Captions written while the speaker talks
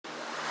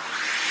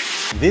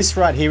This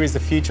right here is the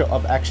future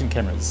of action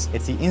cameras.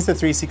 It's the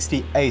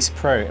Insta360 ACE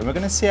PRO, and we're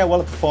going to see how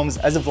well it performs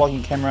as a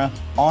vlogging camera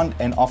on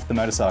and off the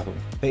motorcycle.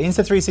 The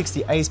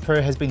Insta360 ACE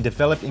PRO has been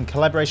developed in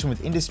collaboration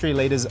with industry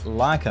leaders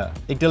Leica.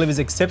 It delivers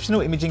exceptional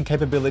imaging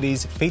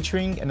capabilities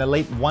featuring an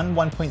elite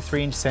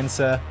 1.3-inch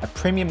sensor, a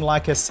premium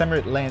Leica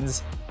Semirit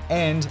lens,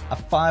 and a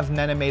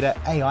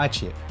 5nm AI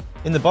chip.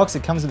 In the box,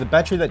 it comes with a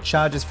battery that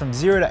charges from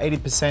 0 to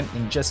 80%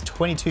 in just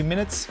 22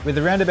 minutes, with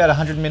around about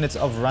 100 minutes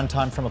of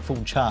runtime from a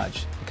full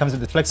charge. It comes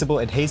with the flexible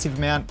adhesive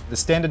mount, the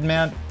standard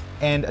mount,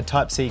 and a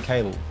Type-C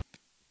cable.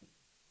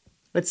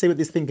 Let's see what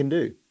this thing can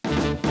do.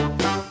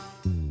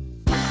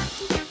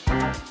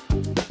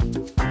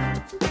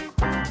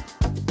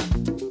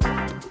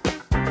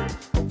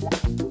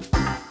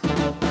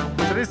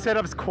 So this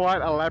setup's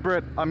quite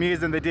elaborate. I'm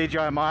using the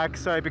DJI mic,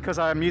 so because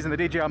I'm using the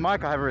DJI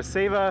mic, I have a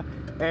receiver.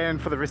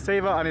 And for the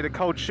receiver, I need a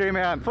cold shoe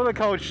mount. For the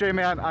cold shoe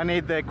mount, I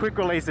need the quick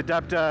release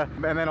adapter,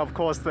 and then of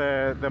course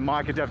the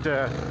mic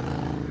adapter,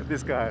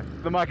 this guy,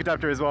 the mic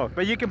adapter as well.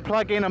 But you can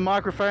plug in a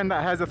microphone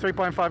that has a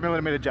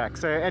 3.5mm jack.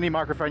 So any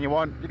microphone you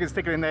want, you can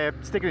stick it in there,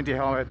 stick it into your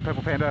helmet.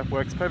 Purple Panda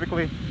works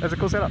perfectly. That's a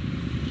cool setup.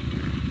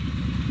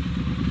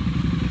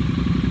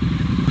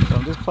 So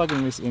I'm just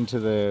plugging this into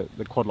the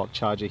quad lock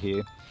charger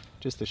here,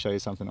 just to show you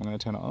something. I'm going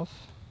to turn it off.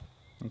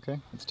 Okay,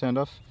 it's turned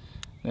off.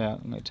 Now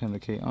I'm going to turn the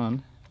key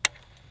on.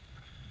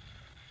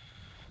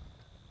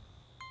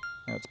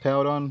 Now it's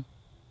powered on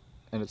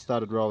and it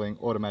started rolling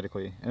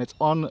automatically, and it's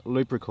on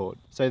loop record.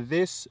 So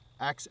this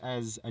acts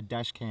as a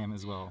dash cam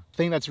as well. I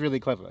think that's really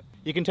clever.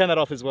 You can turn that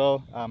off as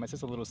well. It's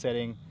just a little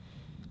setting,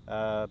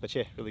 but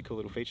yeah, really cool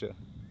little feature.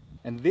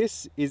 And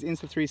this is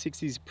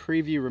Insta360's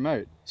preview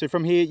remote. So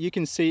from here, you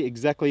can see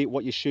exactly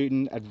what you're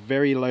shooting at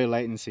very low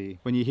latency.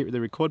 When you hit the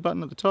record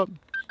button at the top,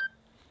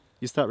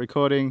 you start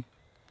recording,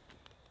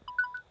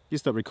 you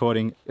stop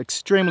recording,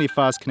 extremely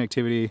fast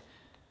connectivity.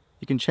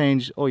 You can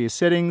change all your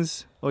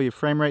settings, all your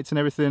frame rates and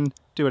everything,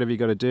 do whatever you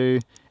got to do.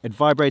 It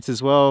vibrates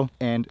as well,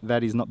 and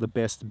that is not the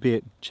best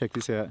bit. Check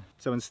this out.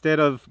 So instead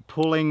of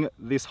pulling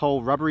this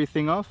whole rubbery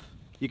thing off,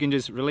 you can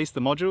just release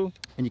the module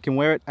and you can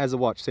wear it as a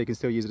watch, so you can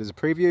still use it as a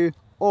preview,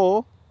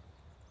 or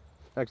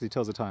it actually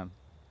tells the time.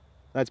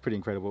 That's pretty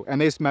incredible. And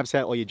this maps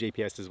out all your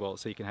GPS as well,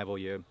 so you can have all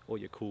your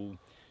cool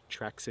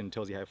tracks and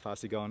tells you how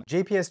fast you're going.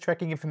 GPS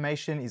tracking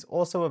information is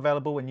also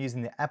available when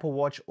using the Apple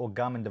Watch or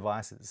Garmin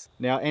devices.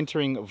 Now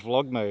entering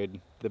vlog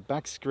mode, the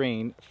back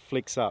screen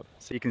flicks up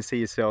so you can see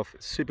yourself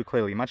super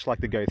clearly, much like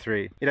the Go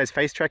 3. It has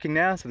face tracking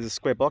now, so there's a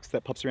square box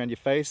that pops around your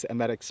face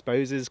and that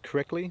exposes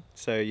correctly,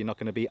 so you're not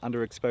going to be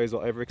underexposed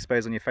or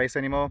overexposed on your face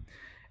anymore.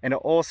 And it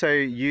also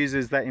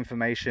uses that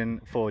information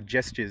for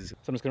gestures. So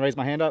I'm just going to raise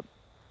my hand up,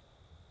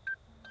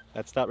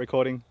 that's start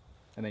recording,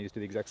 and then you just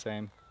do the exact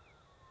same.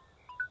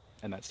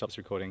 And that stops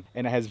recording.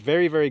 And it has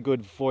very, very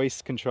good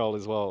voice control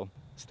as well.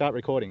 Start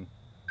recording.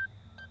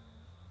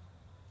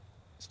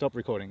 Stop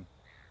recording.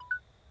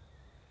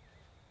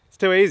 It's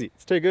too easy,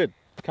 it's too good.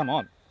 Come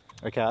on.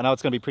 Okay, I know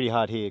it's gonna be pretty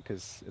hard here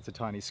because it's a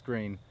tiny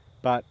screen,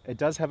 but it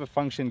does have a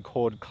function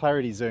called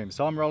clarity zoom.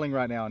 So I'm rolling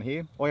right now on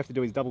here. All you have to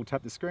do is double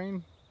tap the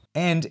screen,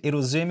 and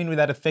it'll zoom in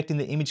without affecting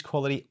the image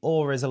quality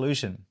or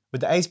resolution.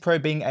 With the ACE PRO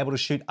being able to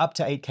shoot up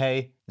to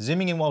 8K,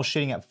 zooming in while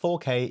shooting at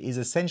 4K is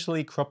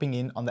essentially cropping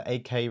in on the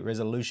 8K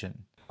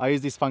resolution. I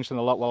used this function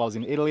a lot while I was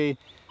in Italy.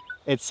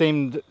 It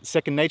seemed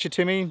second nature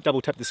to me.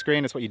 Double tap the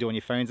screen, that's what you do on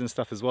your phones and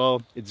stuff as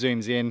well. It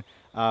zooms in,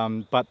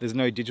 but there's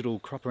no digital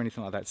crop or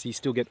anything like that, so you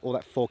still get all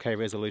that 4K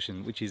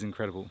resolution, which is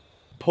incredible.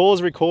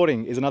 Pause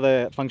recording is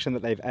another function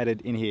that they've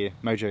added in here.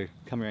 Mojo,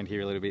 come around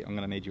here a little bit. I'm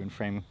gonna need you in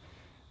frame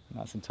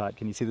nice and tight.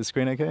 Can you see the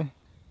screen okay?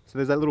 So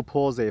there's that little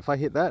pause there. If I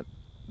hit that,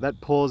 that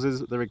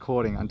pauses the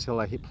recording until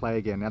I hit play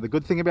again. Now the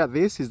good thing about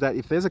this is that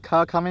if there's a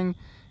car coming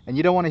and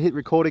you don't want to hit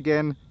record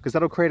again, because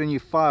that'll create a new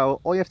file,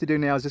 all you have to do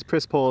now is just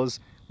press pause,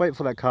 wait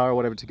for that car or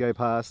whatever to go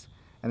past,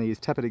 and then you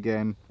just tap it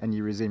again and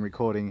you resume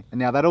recording. And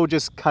now that'll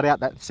just cut out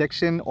that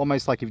section,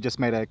 almost like you've just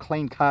made a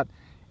clean cut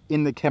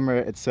in the camera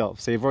itself.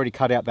 So you've already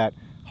cut out that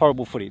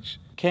horrible footage.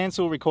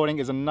 Cancel recording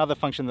is another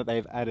function that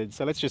they've added.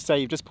 So let's just say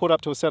you've just pulled up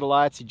to a set of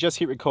lights, you just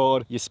hit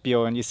record, you're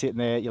spewing, you're sitting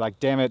there, you're like,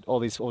 damn it, all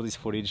this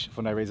footage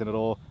for no reason at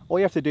all. All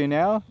you have to do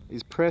now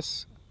is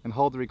press and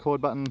hold the record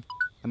button,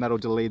 and that'll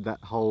delete that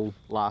whole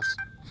last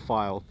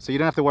file. So you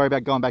don't have to worry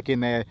about going back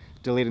in there,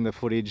 deleting the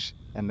footage,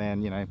 and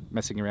then, you know,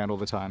 messing around all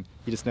the time.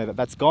 You just know that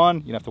that's gone,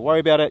 you don't have to worry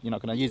about it, you're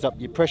not gonna use up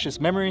your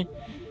precious memory.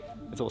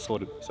 It's all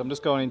sorted. So I'm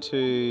just going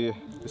into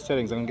the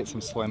settings, I'm gonna get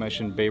some slow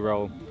motion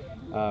B-roll.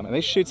 And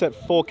this shoots at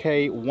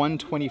 4K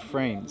 120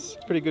 frames.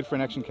 It's pretty good for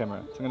an action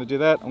camera. So I'm gonna do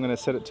that. I'm gonna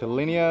set it to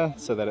linear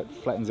so that it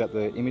flattens out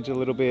the image a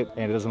little bit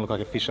and it doesn't look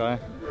like a fisheye.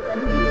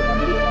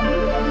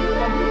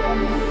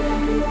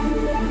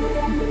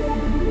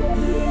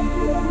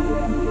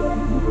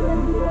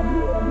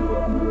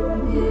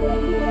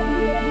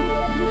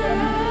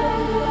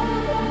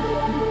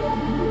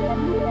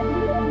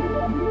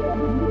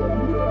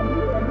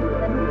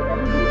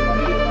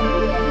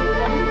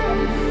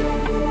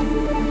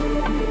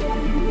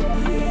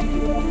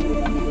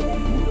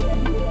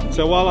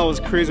 So while I was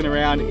cruising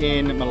around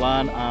in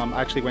Milan, I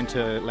actually went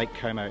to Lake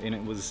Como and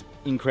it was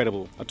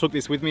incredible. I took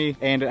this with me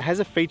and it has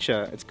a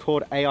feature, it's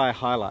called AI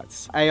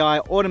Highlights. AI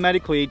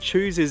automatically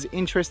chooses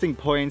interesting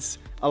points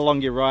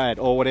along your ride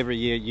or whatever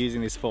you're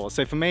using this for.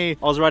 So for me,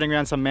 I was riding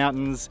around some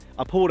mountains,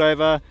 I pulled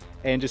over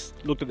and just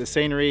looked at the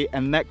scenery,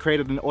 and that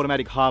created an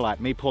automatic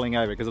highlight, me pulling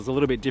over, because it was a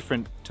little bit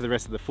different to the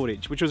rest of the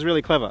footage, which was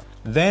really clever.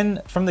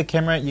 Then from the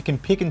camera, you can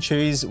pick and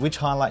choose which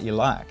highlight you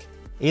like.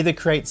 Either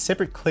create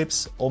separate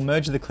clips or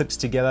merge the clips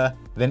together,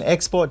 then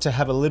export to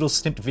have a little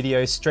snipped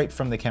video straight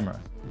from the camera.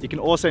 You can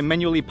also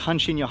manually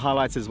punch in your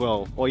highlights as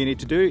well. All you need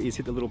to do is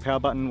hit the little power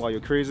button while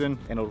you're cruising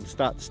and it'll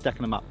start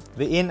stacking them up.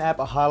 The in-app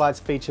highlights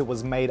feature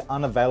was made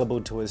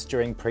unavailable to us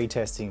during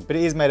pre-testing, but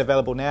it is made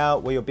available now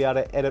where you'll be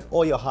able to edit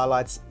all your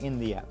highlights in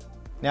the app.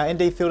 Now,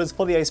 ND filters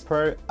for the ACE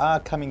Pro are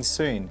coming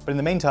soon, but in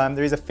the meantime,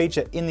 there is a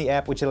feature in the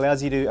app which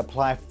allows you to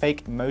apply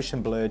fake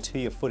motion blur to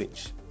your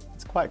footage.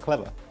 It's quite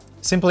clever.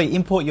 Simply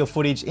import your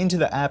footage into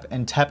the app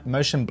and tap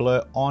motion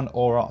blur on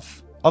or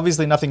off.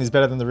 Obviously nothing is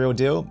better than the real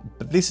deal,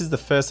 but this is the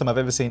first time I've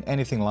ever seen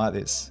anything like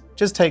this.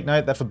 Just take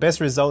note that for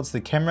best results,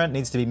 the camera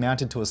needs to be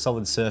mounted to a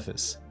solid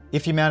surface.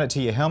 If you mount it to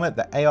your helmet,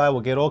 the AI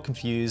will get all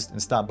confused and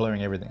start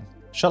blurring everything.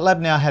 ShotLab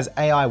now has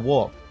AI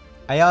Warp.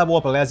 AI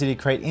Warp allows you to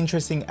create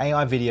interesting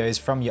AI videos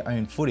from your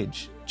own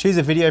footage. Choose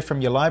a video from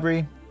your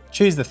library,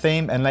 choose the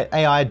theme, and let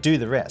AI do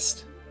the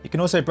rest. You can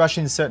also brush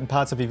in certain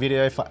parts of your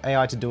video for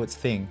AI to do its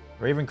thing,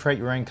 or even create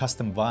your own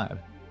custom vibe,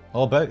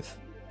 or both.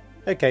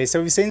 Okay,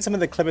 so we've seen some of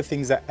the clever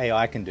things that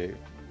AI can do.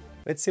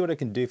 Let's see what it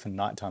can do for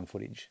nighttime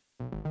footage.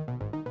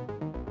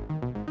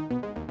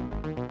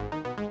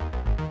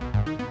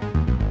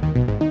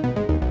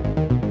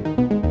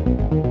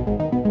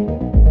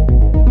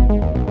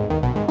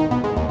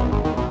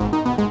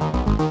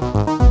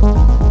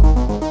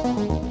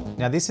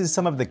 Now this is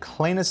some of the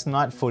cleanest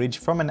night footage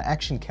from an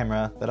action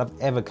camera that I've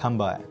ever come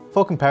by.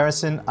 For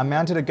comparison, I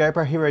mounted a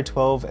GoPro Hero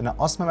 12 and an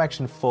Osmo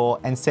Action 4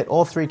 and set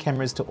all three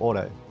cameras to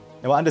auto.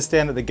 Now I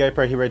understand that the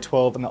GoPro Hero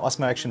 12 and the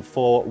Osmo Action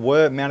 4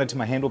 were mounted to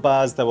my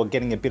handlebars, they were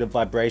getting a bit of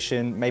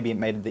vibration, maybe it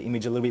made the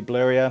image a little bit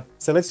blurrier.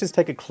 So let's just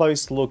take a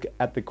close look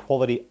at the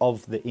quality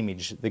of the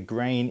image, the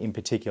grain in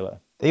particular.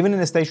 Even in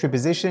a stationary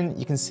position,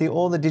 you can see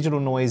all the digital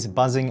noise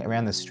buzzing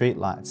around the street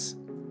lights.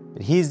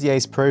 But here's the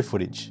ACE Pro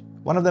footage.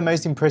 One of the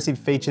most impressive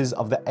features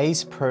of the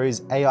ACE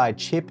Pro's AI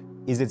chip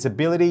is its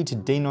ability to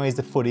denoise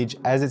the footage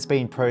as it's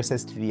being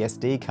processed to the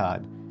SD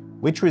card,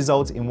 which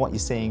results in what you're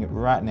seeing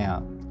right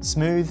now.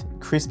 Smooth,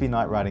 crispy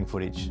night riding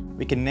footage.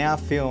 We can now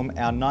film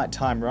our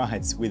nighttime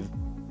rides with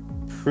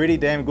pretty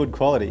damn good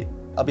quality.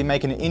 I'll be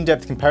making an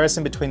in-depth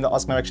comparison between the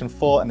Osmo Action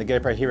 4 and the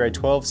GoPro Hero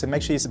 12, so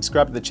make sure you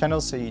subscribe to the channel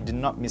so you do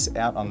not miss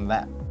out on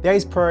that. The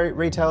ACE Pro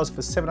retails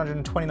for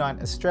 729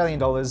 Australian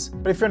dollars,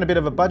 but if you're on a bit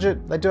of a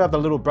budget, they do have the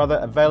little brother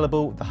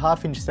available, the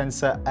half-inch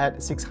sensor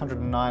at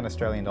 609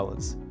 Australian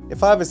dollars.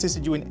 If I've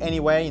assisted you in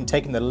any way in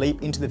taking the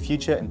leap into the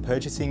future and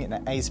purchasing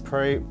an ACE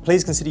Pro,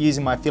 please consider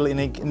using my affiliate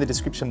link in the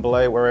description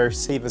below where I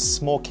receive a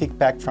small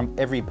kickback from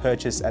every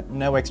purchase at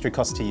no extra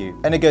cost to you.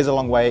 And it goes a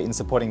long way in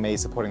supporting me,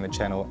 supporting the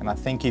channel, and I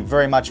thank you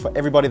very much for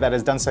everybody that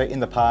has done so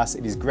in the past.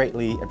 It is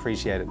greatly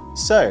appreciated.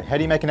 So, how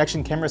do you make an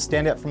action camera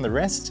stand out from the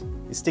rest?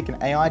 You stick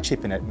an AI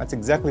chip in it, and that's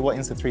exactly what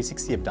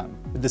Insta360 have done.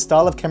 With the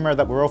style of camera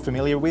that we're all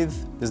familiar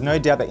with, there's no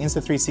doubt that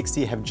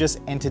Insta360 have just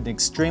entered an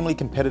extremely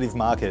competitive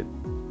market.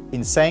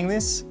 In saying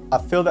this, I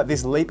feel that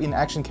this leap in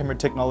action camera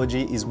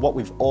technology is what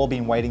we've all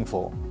been waiting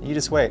for. You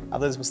just wait,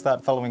 others will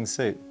start following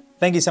suit.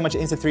 Thank you so much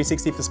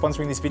Insta360 for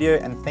sponsoring this video,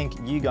 and thank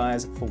you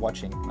guys for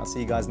watching. I'll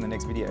see you guys in the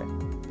next video.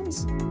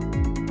 Peace.